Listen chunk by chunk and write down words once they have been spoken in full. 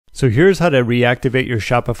So here's how to reactivate your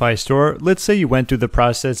Shopify store. Let's say you went through the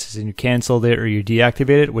process and you canceled it or you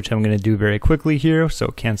deactivated it, which I'm going to do very quickly here. So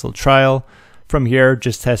cancel trial. From here,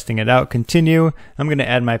 just testing it out, continue. I'm going to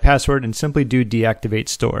add my password and simply do deactivate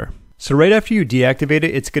store. So right after you deactivate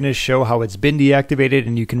it, it's going to show how it's been deactivated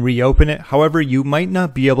and you can reopen it. However, you might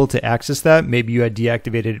not be able to access that. Maybe you had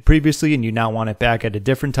deactivated it previously and you now want it back at a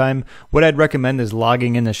different time. What I'd recommend is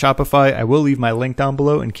logging into Shopify. I will leave my link down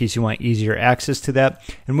below in case you want easier access to that.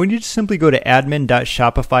 And when you just simply go to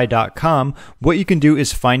admin.shopify.com, what you can do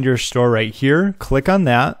is find your store right here. Click on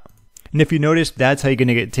that. And if you notice, that's how you're going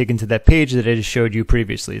to get taken to that page that I just showed you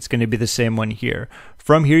previously. It's going to be the same one here.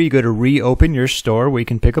 From here, you go to reopen your store where you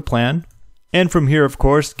can pick a plan. And from here, of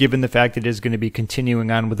course, given the fact it is going to be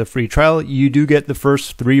continuing on with a free trial, you do get the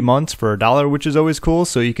first 3 months for $1, which is always cool.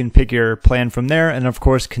 So you can pick your plan from there and, of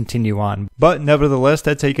course, continue on. But nevertheless,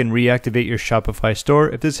 that's how you can reactivate your Shopify store.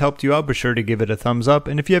 If this helped you out, be sure to give it a thumbs up.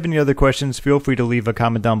 And if you have any other questions, feel free to leave a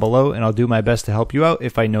comment down below and I'll do my best to help you out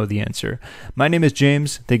if I know the answer. My name is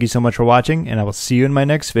James. Thank you so much for watching and I will see you in my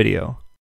next video.